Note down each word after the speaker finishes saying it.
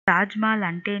తాజ్ మహల్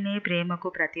అంటేనే ప్రేమకు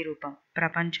ప్రతిరూపం.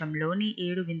 ప్రపంచంలోని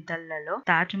 7 వింతలలో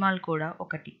తాజ్ మహల్ కూడా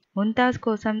ఒకటి. ముంతాజ్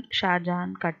కోసం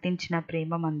షాజహాన్ కట్టించిన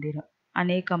ప్రేమ మందిరం.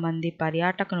 అనేక మంది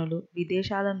పర్యాటకులు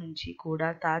విదేశాల నుంచి కూడా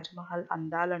తాజ్ మహల్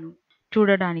అందాలను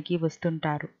చూడడానికి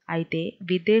వస్తుంటారు. అయితే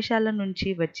విదేశాల నుంచి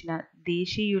వచ్చిన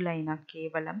దేశీయులైన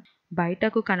కేవలం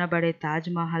బయటకు కనబడే తాజ్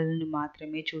మహల్ను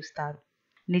మాత్రమే చూస్తారు.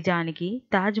 నిజానికి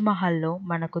తాజ్ మహల్లో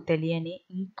మనకు తెలియని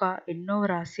ఇంకా ఎన్నో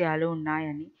రహస్యాలు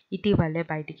ఉన్నాయని ఇటీవలే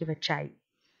బయటికి వచ్చాయి.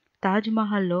 తాజ్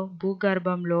మహల్లో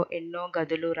భూగర్భంలో ఎన్నో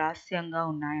గదులు రహస్యంగా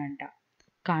ఉన్నాయంట.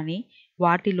 కానీ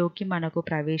వాటిలోకి మనకు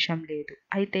ప్రవేశం లేదు.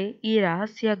 అయితే ఈ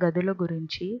రహస్య గదుల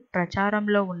గురించి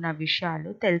ప్రచారంలో ఉన్న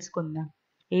విషయాలు తెలుసుకుందాం.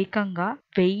 ఏకంగా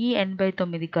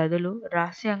 1089 గదులు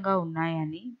రహస్యంగా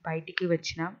ఉన్నాయని బయటికి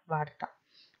వచ్చిన వార్త.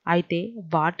 అయితే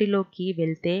వాటిలోకి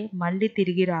వెళ్తే మళ్ళీ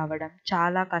తిరిగి రావడం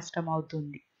చాలా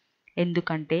కష్టమవుతుంది.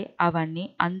 ఎందుకంటే అవన్నీ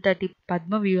అంతటి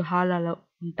పద్మవ్యూహాలలో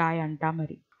ఉంటాయంట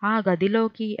మరి. ఆ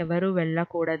గదిలోకి ఎవరూ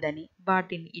వెళ్ళకూడదని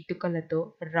వాటిని ఇటుకలతో,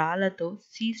 రాళ్లతో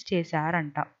సీజ్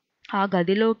చేశారంట. ఆ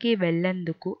గదిలోకి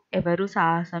వెళ్లేందుకు ఎవరూ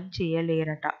సాహసం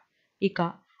చేయలేరట. ఇక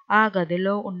ఆ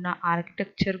గదిలో ఉన్న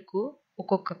ఆర్కిటెక్చర్కు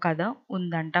ఒక్కొక్క కథ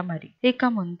ఉందంట మరి. ఇక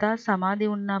ముంతాజ్ సమాధి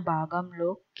ఉన్న భాగంలో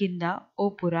కింద ఓ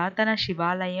పురాతన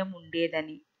శివాలయం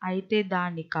ఉండేదని, అయితే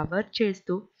దాన్ని కవర్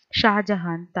చేస్తూ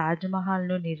షాజహాన్ తాజ్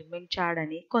మహల్ను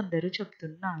నిర్మించాడని కొందరు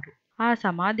చెప్తున్నారు. ఆ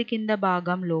సమాధి కింద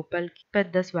భాగం లోపలికి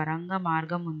పెద్ద స్వరంగ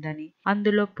మార్గం ఉందని,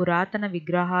 అందులో పురాతన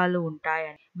విగ్రహాలు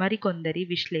ఉంటాయని మరికొందరి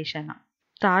విశ్లేషణ.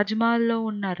 తాజ్ మహల్లో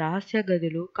ఉన్న రహస్య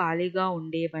గదులు ఖాళీగా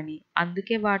ఉండేవని,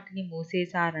 అందుకే వాటిని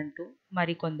మూసేశారంటూ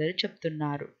మరికొందరు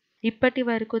చెప్తున్నారు. ఇప్పటి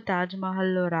వరకు తాజ్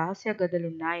మహల్లో రహస్య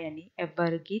గదులున్నాయని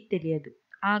ఎవ్వరికీ తెలియదు.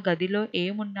 ఆ గదిలో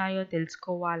ఏమున్నాయో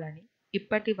తెలుసుకోవాలని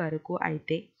ఇప్పటి వరకు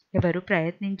అయితే ఎవరు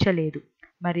ప్రయత్నించలేదు.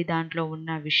 మరి దాంట్లో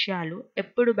ఉన్న విషయాలు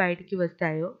ఎప్పుడు బయటికి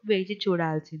వస్తాయో వేచి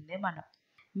చూడాల్సిందే మనం.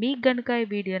 మీకు గనుక ఈ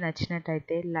వీడియో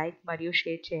నచ్చినట్టయితే లైక్ మరియు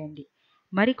షేర్ చేయండి.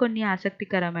 మరికొన్ని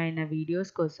ఆసక్తికరమైన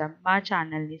వీడియోస్ కోసం మా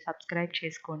ఛానల్ని సబ్స్క్రైబ్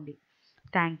చేసుకోండి.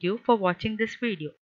 Thank you for watching this video.